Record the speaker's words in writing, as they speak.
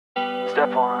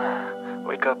Step 1,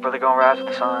 wake up early, gonna rise with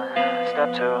the sun.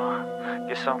 Step 2,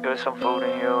 get some food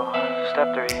in you.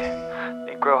 Step 3,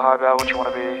 think real hard about what you wanna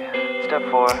be. Step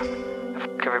 4,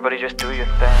 everybody just do your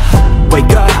thing. Wake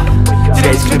up,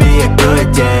 today's gonna be a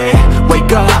good day.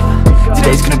 Wake up,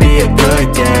 today's gonna be a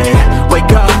good day. Wake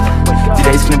up,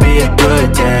 today's gonna be a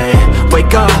good day.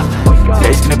 Wake up,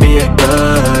 today's gonna be a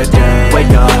good day.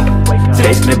 Wake up,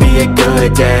 today's gonna be a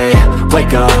good day.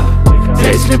 Wake up,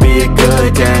 today's gonna be a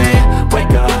good day.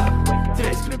 Wake up,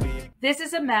 today's gonna be. This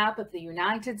is a map of the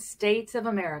United States of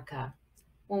America.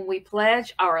 When we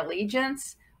pledge our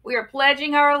allegiance, we are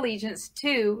pledging our allegiance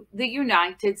to the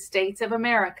United States of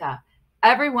America.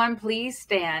 Everyone please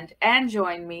stand and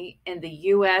join me in the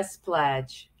U.S.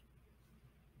 pledge.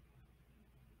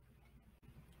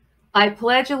 I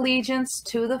pledge allegiance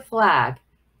to the flag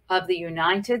of the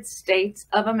United States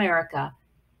of America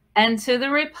and to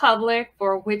the republic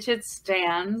for which it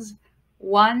stands,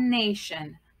 one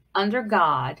nation, under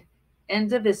God,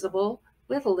 indivisible,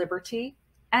 with liberty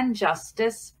and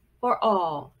justice for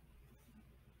all.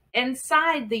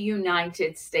 Inside the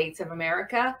United States of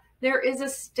America, there is a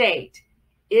state.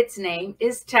 Its name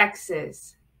is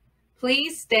Texas.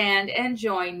 Please stand and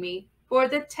join me for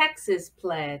the Texas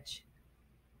Pledge.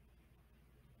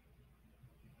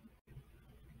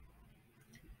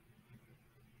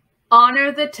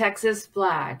 Honor the Texas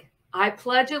flag. I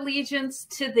pledge allegiance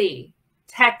to thee,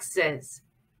 Texas,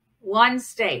 one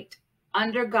state,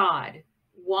 under God,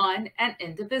 one and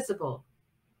indivisible.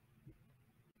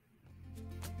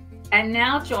 And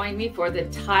now join me for the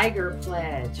Tiger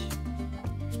Pledge.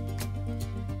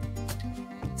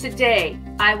 Today,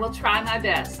 I will try my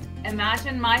best,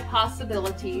 imagine my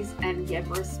possibilities, and give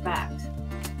respect.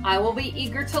 I will be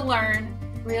eager to learn,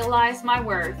 realize my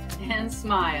worth, and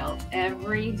smile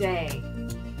every day.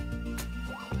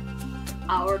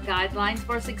 Our guidelines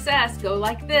for success go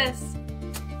like this.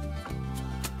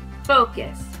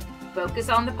 Focus. Focus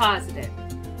on the positive.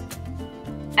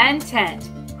 Intent.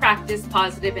 Practice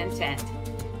positive intent.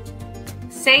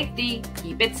 Safety.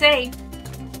 Keep it safe.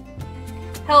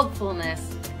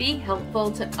 Helpfulness. Be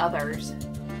helpful to others.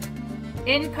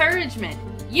 Encouragement.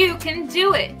 You can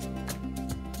do it.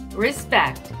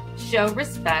 Respect. Show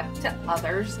respect to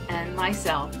others and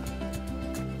myself.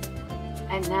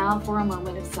 And now for a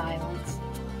moment of silence.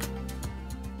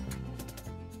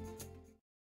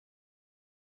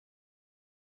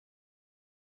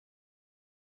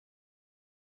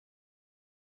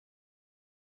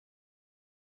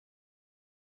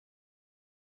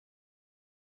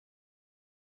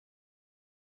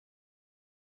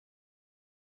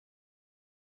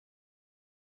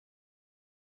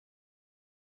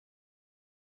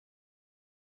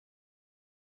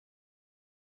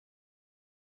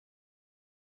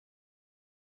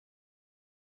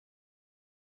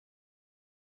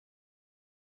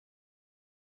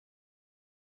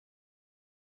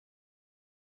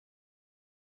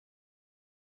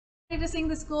 Ready to sing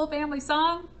the school family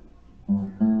song?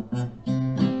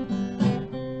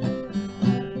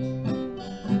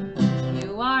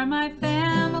 You are my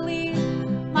family,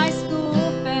 my school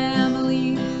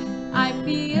family. I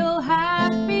feel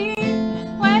happy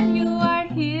when you are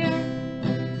here.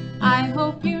 I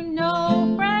hope you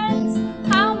know, friends,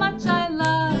 how much I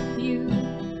love you.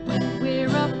 When we're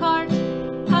apart,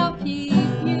 I'll keep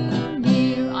you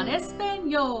near. En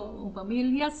español,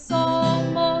 familia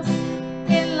somos.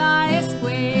 En la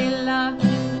escuela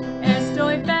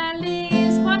estoy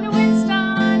feliz cuando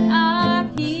están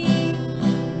aquí.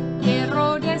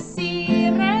 Quiero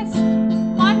decirles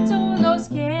cuánto los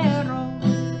quiero.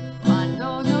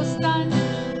 Cuando no están,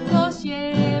 los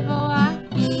llevo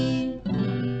aquí.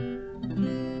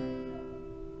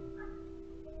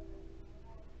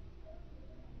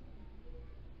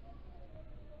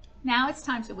 Now it's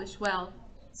time to wish well.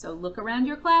 So look around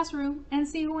your classroom and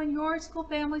see who in your school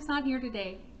family's not here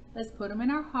today. Let's put them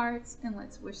in our hearts and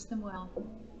let's wish them well.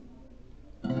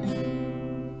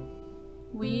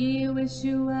 We wish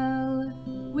you well,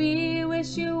 we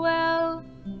wish you well.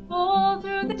 All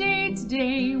through the day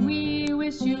today, we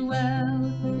wish you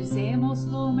well. Deseamos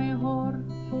lo mejor,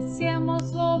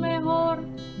 deseamos lo mejor.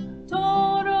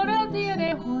 Todo el día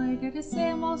de hoy, te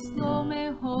deseamos lo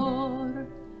mejor.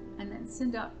 And then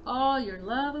send out all your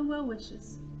love and well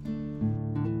wishes.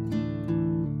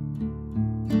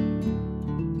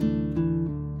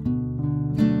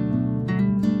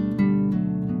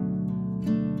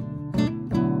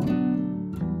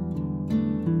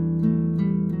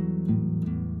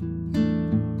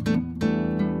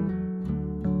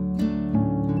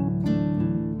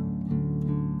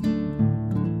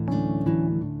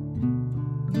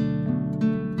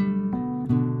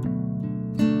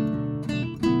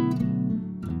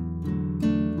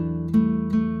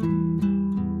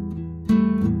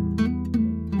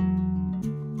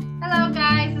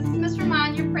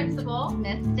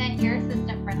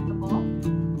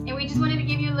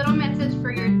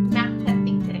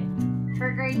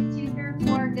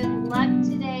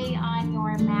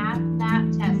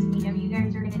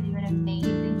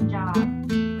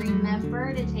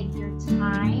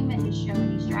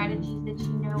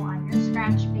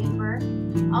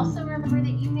 remember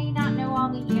that you may not know all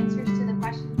the answers to the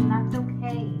questions, and that's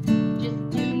okay. Just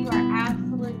do your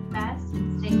absolute best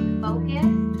and stay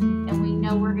focused, and we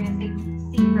know we're going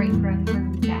to see great growth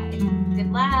from you guys.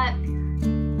 Good luck.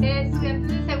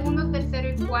 Estudiantes de segundo, tercero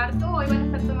y cuarto, hoy van a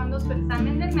estar tomando su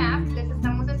examen de MAP. Les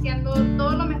estamos deseando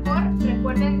todo lo mejor.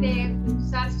 Recuerden de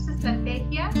usar sus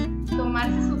estrategias,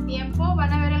 tomarse su tiempo.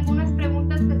 Van a haber algunas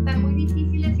preguntas que están muy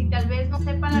difíciles y tal vez no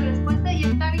sepan la respuesta, y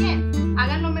está bien.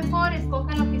 Hagan lo mejor,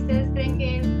 escojan lo que ustedes creen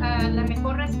que es la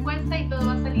mejor respuesta y todo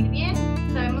va a salir bien.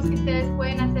 Sabemos que ustedes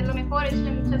pueden hacerlo mejor,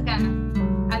 échenle muchas ganas.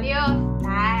 Adiós.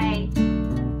 Bye.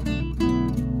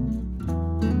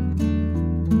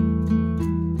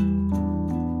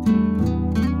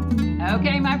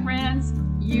 Okay, my friends,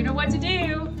 you know what to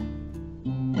do.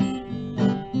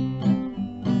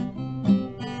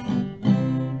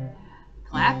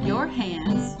 Clap your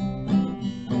hands,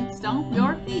 stomp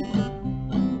your feet.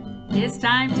 It's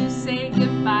time to say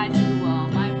goodbye to all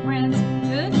my friends.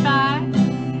 Goodbye.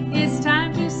 It's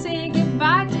time to say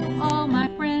goodbye to all my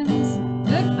friends.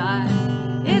 Goodbye.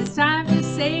 It's time to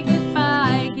say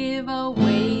goodbye. Give a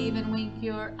wave and wink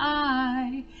your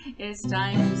eye. It's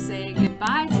time to say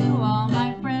goodbye to all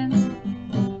my friends.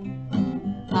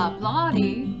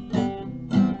 Applaudie.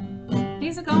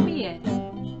 These are gonna be it.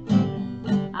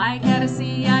 I gotta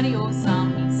see adios.